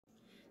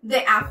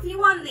There are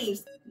fewer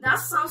names that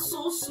sound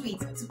so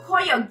sweet to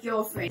call your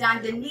girlfriend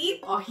than the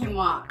name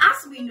Ohemaa.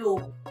 As we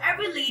know,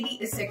 every lady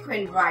is a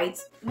queen, right?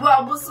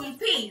 Well, Bosom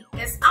Pyung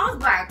is out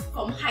back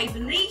from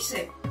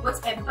hibernation with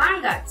a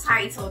banger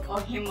titled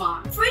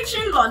Ohemaa,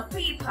 featuring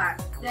lordpaper,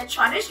 the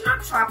traditional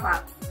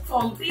trapper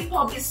from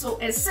Bi-po-biso,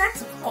 is set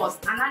to cause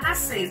another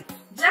scene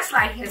just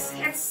like his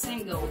hit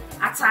single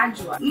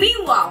Attaadwoa.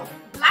 Meanwhile,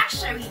 Black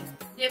Sherif,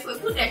 the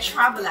Kwaku the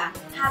Traveller,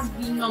 has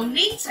been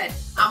nominated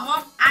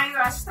among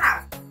Ayra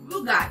Star,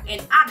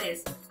 and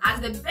others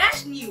as the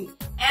best new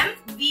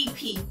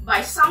MVP by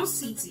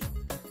Soundcity.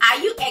 Are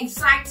you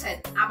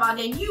excited about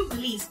the new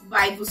release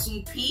by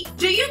Bosom Pyung?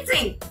 Do you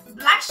think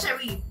Black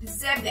Sherif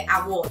deserves the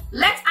award?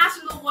 Let us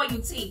know what you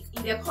think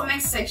in the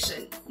comment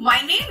section.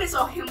 My name is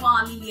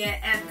Ohemaa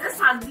and this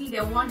has been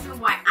the Wondering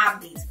Why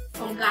update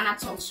from Ghana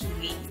Talks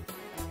Radio.